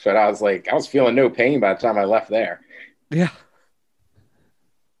drugs, but I was feeling no pain by the time I left there. Yeah.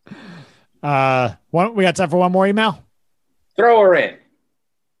 We got time for one more email? Throw her in.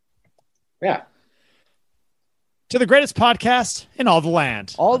 Yeah. to the greatest podcast in all the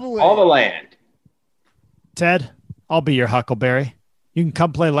land. All the land. Ted, I'll be your Huckleberry. You can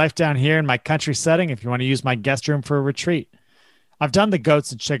come play life down here in my country setting if you want to use my guest room for a retreat. I've done the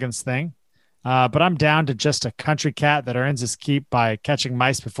goats and chickens thing, but I'm down to just a country cat that earns his keep by catching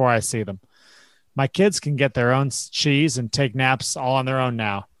mice before I see them. My kids can get their own cheese and take naps all on their own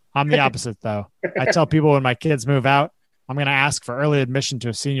now. I'm the opposite, though. I tell people when my kids move out, I'm going to ask for early admission to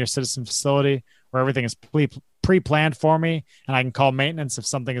a senior citizen facility where everything is pre-planned for me, and I can call maintenance if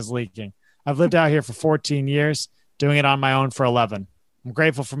something is leaking. I've lived out here for 14 years, doing it on my own for 11. I'm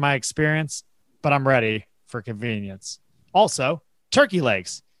grateful for my experience, but I'm ready for convenience. Also, turkey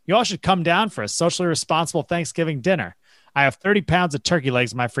legs. You all should come down for a socially responsible Thanksgiving dinner. I have 30 pounds of turkey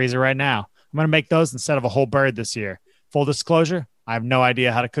legs in my freezer right now. I'm going to make those instead of a whole bird this year. Full disclosure, I have no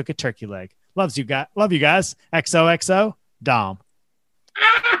idea how to cook a turkey leg. Love you guys. XOXO, Dom.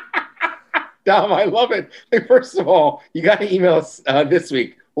 Dom, I love it. Hey, first of all, you got to email us this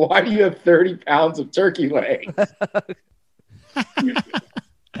week. Why do you have 30 pounds of turkey legs?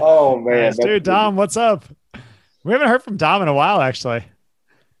 Oh, man. Nice, dude, Dom, what's up? We haven't heard from Dom in a while, actually.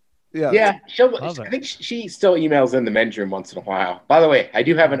 Yeah. I think she still emails in the men's room once in a while. By the way, I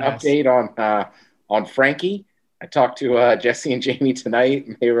do have an update on Frankie. I talked to Jesse and Jamie tonight,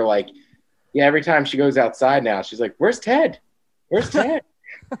 and they were like, yeah, every time she goes outside now, she's like, where's Ted? Where's Ted?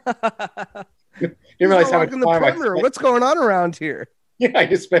 Didn't realize how much time I spent. What's going on around here? Yeah, I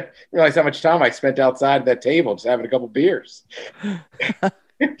just realized how much time I spent outside that table just having a couple beers.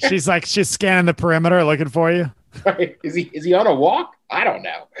 She's scanning the perimeter looking for you. Right. Is he on a walk? I don't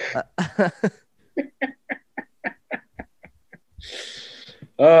know.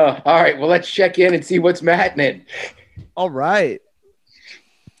 All right. Well, let's check in and see what's maddening. All right.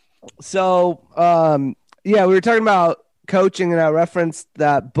 So, we were talking about coaching, and I referenced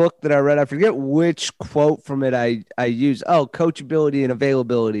that book that I read. I forget which quote from it I used. Oh, coachability and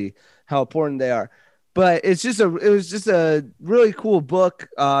availability, how important they are. But it was just a really cool book.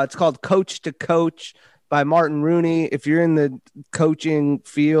 It's called Coach to Coach by Martin Rooney. If you're in the coaching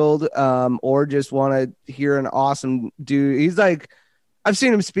field, or just want to hear an awesome dude, he's like, I've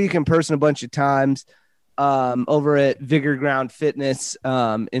seen him speak in person a bunch of times, over at Vigor Ground Fitness,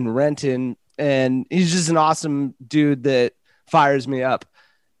 in Renton. And he's just an awesome dude that fires me up.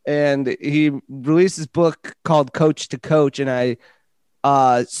 And he released this book called Coach to Coach. And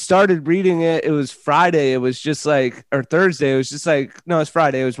I started reading it. It was Friday. It was just like, or Thursday. It was just like, no, it's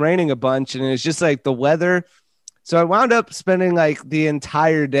Friday. It was raining a bunch. And it was just like the weather. So I wound up spending like the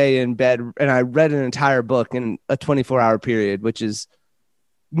entire day in bed. And I read an entire book in a 24-hour period, which is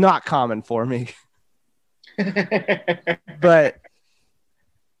not common for me. But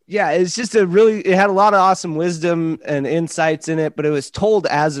yeah, it's just it had a lot of awesome wisdom and insights in it, but it was told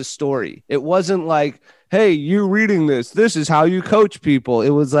as a story. It wasn't like, hey, you reading this is how you coach people. It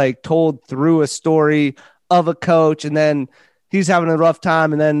was like told through a story of a coach, and then he's having a rough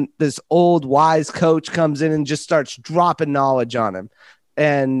time, and then this old wise coach comes in and just starts dropping knowledge on him,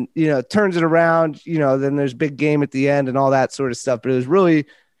 and turns it around. Then there's big game at the end and all that sort of stuff. But it was really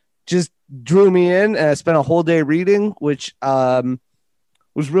just drew me in, and I spent a whole day reading, which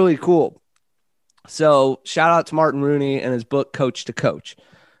was really cool. So shout out to Martin Rooney and his book, Coach to Coach.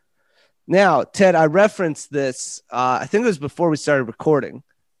 Now, Ted, I referenced this, I think it was before we started recording,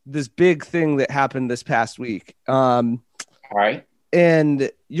 this big thing that happened this past week. All right. And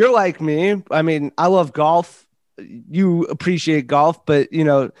you're like me. I mean, I love golf. You appreciate golf, but,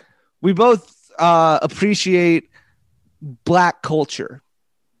 we both appreciate Black culture,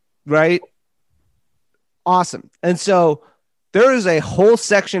 right? Awesome. And so there is a whole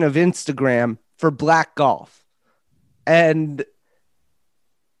section of Instagram for Black golf, and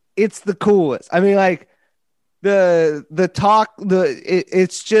it's the coolest. I mean, like the talk,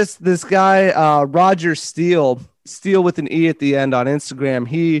 it's just this guy, Roger Steele with an E at the end on Instagram.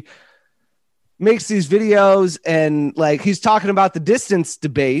 He makes these videos, and like, he's talking about the distance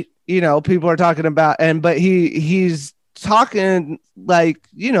debate, people are talking about, but he's talking like,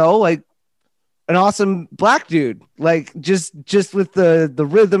 like an awesome Black dude, like just with the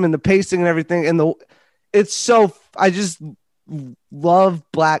rhythm and the pacing and everything. And I just love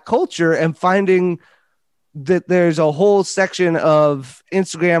Black culture, and finding that there's a whole section of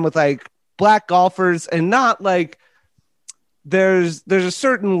Instagram with like Black golfers, and not like there's a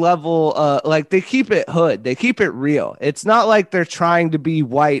certain level, like they keep it hood, they keep it real. It's not like they're trying to be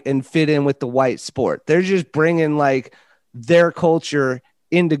white and fit in with the white sport. They're just bringing like their culture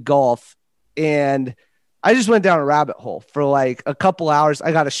into golf. And I just went down a rabbit hole for like a couple hours.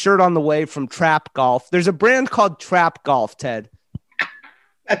 I got a shirt on the way from Trap Golf. There's a brand called Trap Golf, Ted.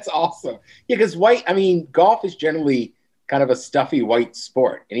 That's awesome. Yeah, because golf is generally kind of a stuffy white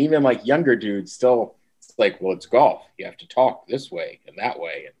sport. And even like younger dudes still, it's like, well, it's golf. You have to talk this way and that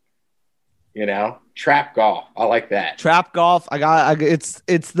way. And, trap golf. I like that. Trap golf.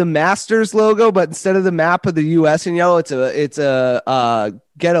 It's the Masters logo, but instead of the map of the US in yellow, it's a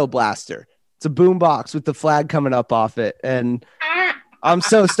ghetto blaster. It's a boombox with the flag coming up off it. And I'm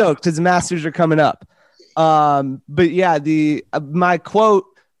so stoked because the Masters are coming up. But yeah, my quote,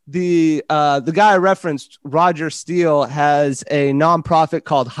 the guy I referenced, Roger Steele, has a nonprofit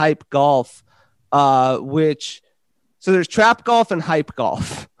called Hype Golf, so there's trap golf and hype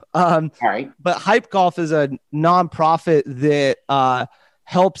golf. All right. But Hype Golf is a nonprofit that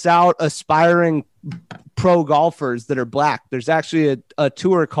helps out aspiring pro golfers that are black. There's actually a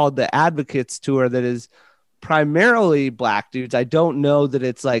tour called the Advocates Tour that is primarily black dudes. I don't know that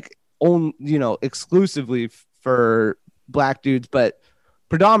it's like exclusively for black dudes, but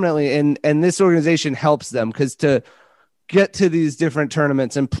predominantly. And this organization helps them because to get to these different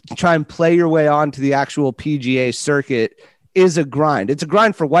tournaments and try and play your way onto the actual PGA circuit is a grind. It's a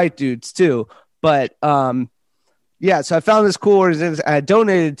grind for white dudes too. But so I found this cool organization. I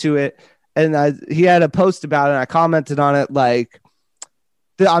donated to it, and he had a post about it. And I commented on it like,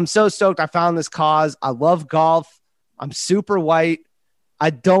 I'm so stoked I found this cause. I love golf. I'm super white.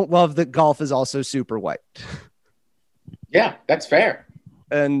 I don't love that golf is also super white. Yeah, that's fair.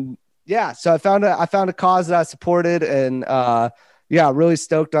 And yeah, so I found a cause that I supported, and really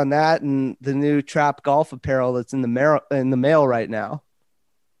stoked on that and the new Trap Golf apparel that's in the mail right now.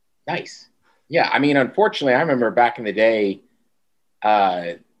 Nice. Yeah, unfortunately, I remember back in the day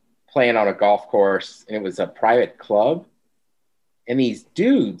playing on a golf course, and it was a private club, and these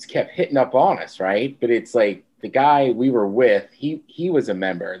dudes kept hitting up on us, right? But it's like the guy we were with, he was a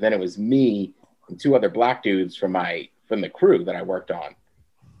member. Then it was me and two other black dudes from the crew that I worked on,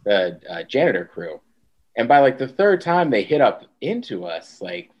 the janitor crew. And by like the third time they hit up into us,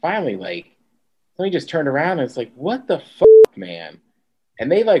 like finally, like somebody just turned around and it's like, what the fuck, man? And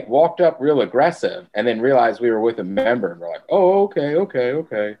they like walked up real aggressive and then realized we were with a member, and we're like, oh,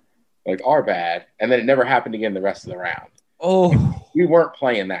 okay. Like, our bad. And then it never happened again the rest of the round. Oh, we weren't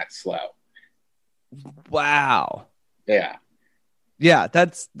playing that slow. Wow. Yeah. Yeah.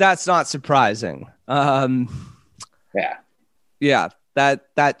 That's not surprising. Yeah. Yeah.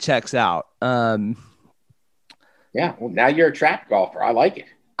 That checks out. Yeah, well, now you're a trap golfer. I like it.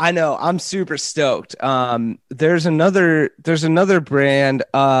 I know. I'm super stoked. There's another brand.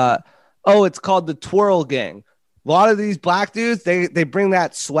 It's called the Twirl Gang. A lot of these black dudes, they bring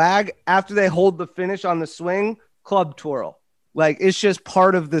that swag after they hold the finish on the swing, club twirl. Like, it's just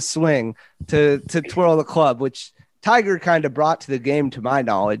part of the swing to twirl the club, which Tiger kind of brought to the game, to my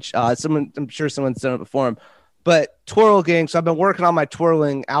knowledge. I'm sure someone's done it before him. But Twirl Gang, so I've been working on my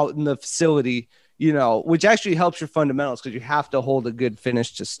twirling out in the facility, which actually helps your fundamentals because you have to hold a good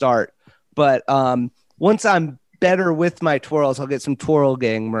finish to start. But once I'm better with my twirls, I'll get some Twirl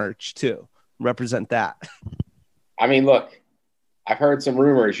Gang merch too. Represent that. Look, I've heard some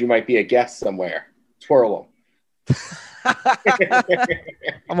rumors you might be a guest somewhere. Twirl them.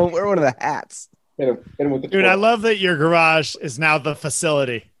 I'm going to wear one of the hats. Hit him with the Dude, twirl. I love that your garage is now the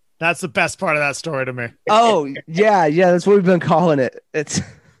facility. That's the best part of that story to me. Oh, yeah. That's what we've been calling it. That's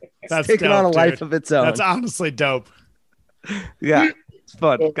taking dope, on a dude. life of its own. That's honestly dope. Yeah, it's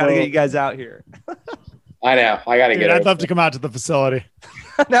fun. Got to get you guys out here. I know. I got to get it. I'd love to come out to the facility.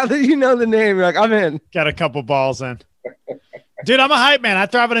 Now that you know the name, you're like, I'm in. Get a couple balls in. Dude, I'm a hype man. I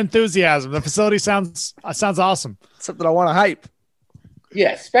thrive on enthusiasm. The facility sounds awesome. Something I want to hype.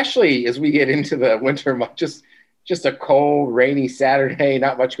 Yeah, especially as we get into the winter months. Just a cold, rainy Saturday,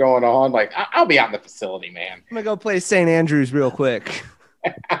 not much going on. Like, I'll be out in the facility, man. I'm going to go play St. Andrews real quick.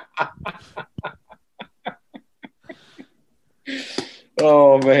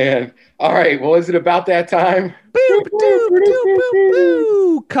 Oh, man. All right. Well, is it about that time?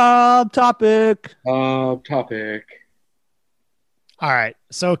 Cobb topic. Topic. All right.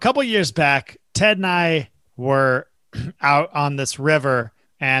 So a couple years back, Ted and I were out on this river,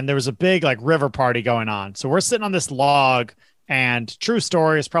 and there was a big river party going on. So we're sitting on this log, and true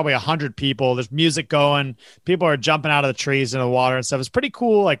story, it's probably 100 people. There's music going. People are jumping out of the trees into the water and stuff. It's pretty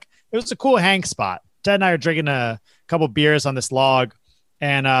cool. It was a cool hang spot. Ted and I are drinking a couple beers on this log,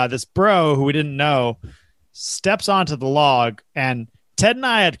 and this bro who we didn't know steps onto the log, and Ted and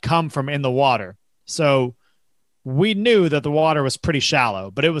I had come from in the water. So we knew that the water was pretty shallow,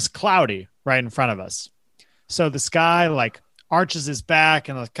 but it was cloudy right in front of us. So this guy arches his back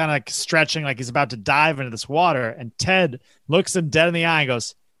and kind of stretching like he's about to dive into this water. And Ted looks him dead in the eye and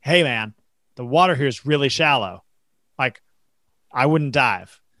goes, "Hey man, the water here is really shallow. I wouldn't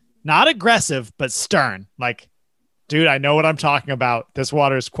dive. Not aggressive, but stern. Like, dude, I know what I'm talking about. This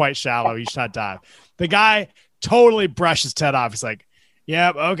water is quite shallow. You should not dive. The guy totally brushes Ted off. He's like,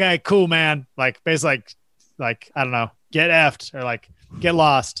 yep, okay, cool, man. Like, basically, like, I don't know, get effed or like get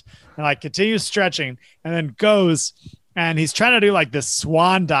lost. And like continues stretching and then goes and he's trying to do like this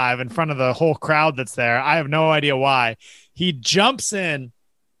swan dive in front of the whole crowd that's there. I have no idea why. He jumps in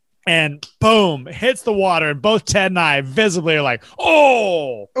and boom, hits the water. And both Ted and I visibly are like,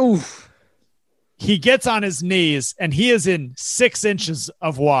 oh, oof. He gets on his knees and he is in 6 inches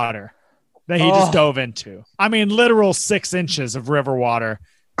of water that he just dove into. I mean, literal 6 inches of river water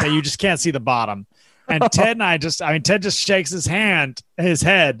that you just can't see the bottom. And Ted and Ted just shakes his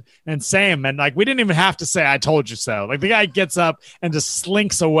head and same. And like, we didn't even have to say, I told you so. Like the guy gets up and just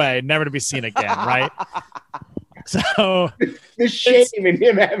slinks away, never to be seen again. Right. So the shame in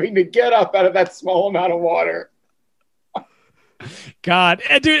him having to get up out of that small amount of water. God,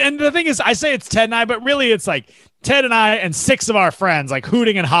 and dude. And the thing is, I say it's Ted and I, but really it's like Ted and I and 6 of our friends, like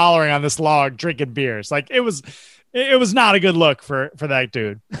hooting and hollering on this log, drinking beers. Like it was not a good look for that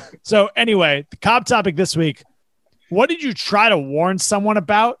dude. So anyway, the Cobb topic this week, what did you try to warn someone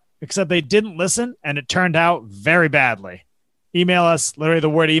about, except they didn't listen and it turned out very badly? Email us, literally the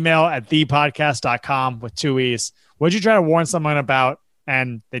word email at thepodcast.com with 2 E's. What did you try to warn someone about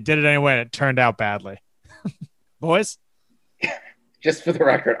and they did it anyway and it turned out badly? Boys? Just for the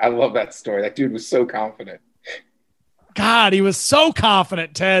record, I love that story. That dude was so confident. God, he was so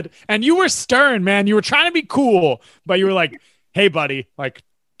confident, Ted. And you were stern, man. You were trying to be cool, but you were like, hey, buddy, like,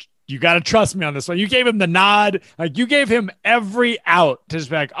 you got to trust me on this one. You gave him the nod. Like, you gave him every out to just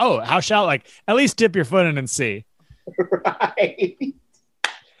be like, oh, how shall, like, at least dip your foot in and see. Right.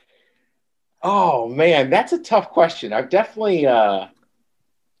 Oh, man, that's a tough question. I've definitely had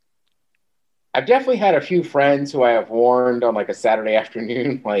a few friends who I have warned on like a Saturday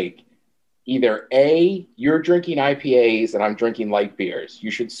afternoon, like either A, you're drinking IPAs and I'm drinking light beers. You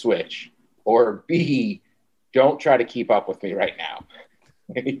should switch. Or B, don't try to keep up with me right now.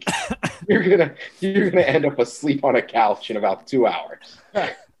 Like, you're gonna end up asleep on a couch in about 2 hours.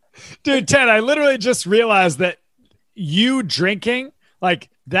 Dude, Ted, I literally just realized that you drinking, like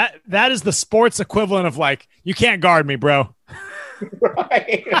that is the sports equivalent of like, you can't guard me, bro.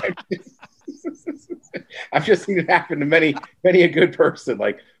 Right. I've just seen it happen to many a good person.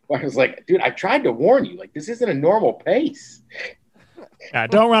 Like, I was like, dude, I tried to warn you. Like, this isn't a normal pace. Yeah,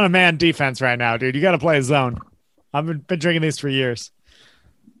 don't run a man defense right now, dude. You got to play a zone. I've been drinking these for years.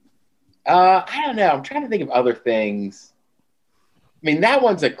 I don't know. I'm trying to think of other things. I mean, that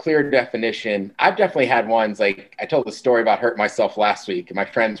one's a clear definition. I've definitely had ones like I told the story about hurting myself last week, and my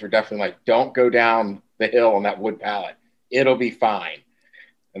friends were definitely like, don't go down the hill on that wood pallet. It'll be fine.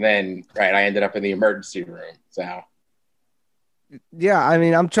 And then, right, I ended up in the emergency room. So, yeah, I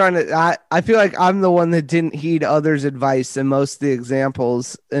mean, I feel like I'm the one that didn't heed others' advice in most of the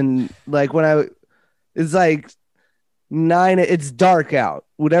examples. And like it's like 9, it's dark out.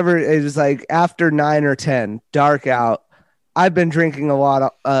 Whatever it is, like after 9 or 10, dark out. I've been drinking a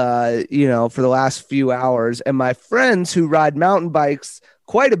lot, for the last few hours. And my friends who ride mountain bikes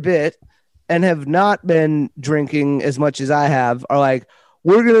quite a bit and have not been drinking as much as I have are like,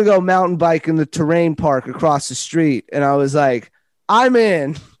 we're going to go mountain bike in the terrain park across the street. And I was like, I'm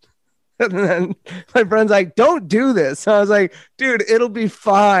in. And then my friend's like, don't do this. So I was like, dude, it'll be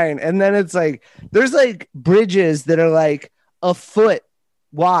fine. And then it's like, there's like bridges that are like a foot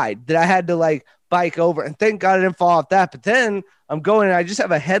wide that I had to like bike over. And thank God I didn't fall off that. But then I'm going and I just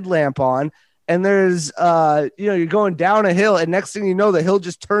have a headlamp on and there's, you're going down a hill and next thing you know, the hill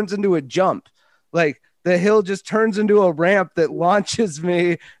just turns into a jump. Like, the hill just turns into a ramp that launches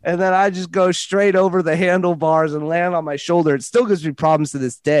me, and then I just go straight over the handlebars and land on my shoulder. It still gives me problems to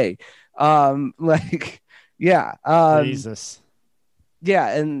this day. Jesus. Yeah,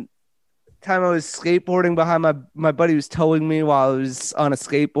 and time I was skateboarding behind my buddy was towing me while I was on a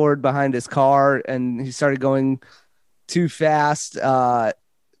skateboard behind his car, and he started going too fast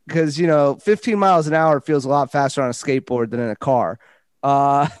because 15 miles an hour feels a lot faster on a skateboard than in a car.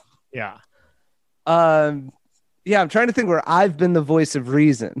 Yeah. I'm trying to think where I've been the voice of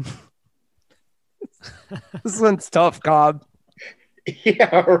reason. This one's tough, Cobb.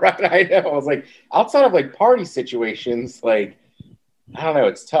 Yeah, right. I know. I was like, outside of like party situations, like, I don't know,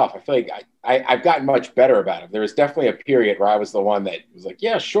 it's tough. I feel like I've gotten much better about it. There was definitely a period where I was the one that was like,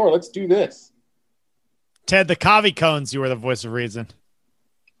 yeah, sure, let's do this. Ted, the Kavi cones, you were the voice of reason.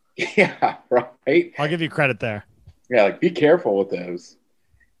 Yeah, right. I'll give you credit there. Yeah, like be careful with those.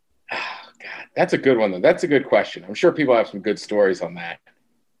 God, that's a good one, though. That's a good question. I'm sure people have some good stories on that.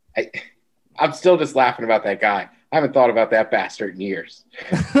 I'm still just laughing about that guy. haven't thought about that bastard in years.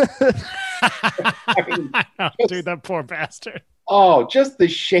 I mean, dude, that poor bastard. Oh, just the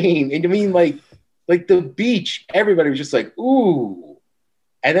shame. And I mean, like the beach, everybody was just like, ooh.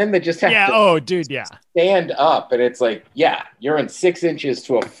 And then they just have to stand up. And it's like, yeah, you're in 6 inches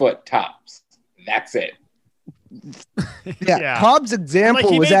to a foot tops. That's it. Yeah. Cobb's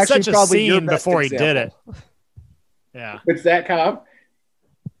example was actually probably your best before example. He did it. Yeah. What's that, Cobb?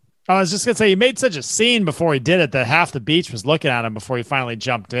 I was just going to say, he made such a scene before he did it that half the beach was looking at him before he finally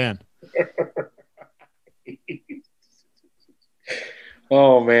jumped in.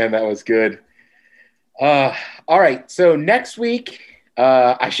 Oh, man, that was good. All right, so next week,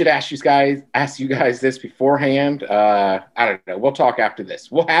 I should ask you guys this beforehand. I don't know. We'll talk after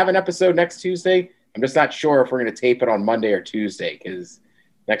this. We'll have an episode next Tuesday. I'm just not sure if we're going to tape it on Monday or Tuesday because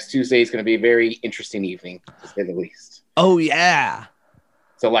next Tuesday is going to be a very interesting evening, to say the least. Oh, yeah.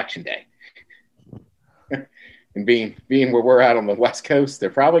 It's Election Day. And being where we're at on the West Coast, they're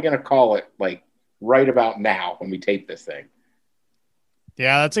probably going to call it like right about now when we tape this thing.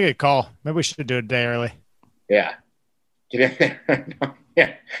 Yeah, that's a good call. Maybe we should do it a day early. Yeah. Get in there.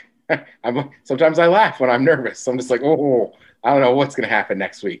 Yeah. Sometimes I laugh when I'm nervous. I'm just like, oh, I don't know what's going to happen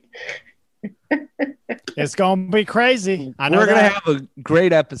next week. It's going to be crazy. I know we're going to have a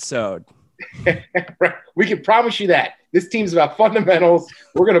great episode. We can promise you that. This team's about fundamentals.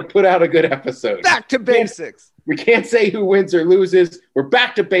 We're going to put out a good episode. Back to basics. We can't say who wins or loses. We're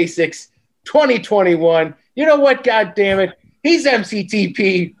back to basics. 2021. You know what? God damn it. He's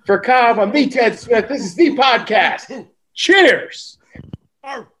MCTP. For Cobb, I'm the Ted Smith. This is the podcast. Cheers.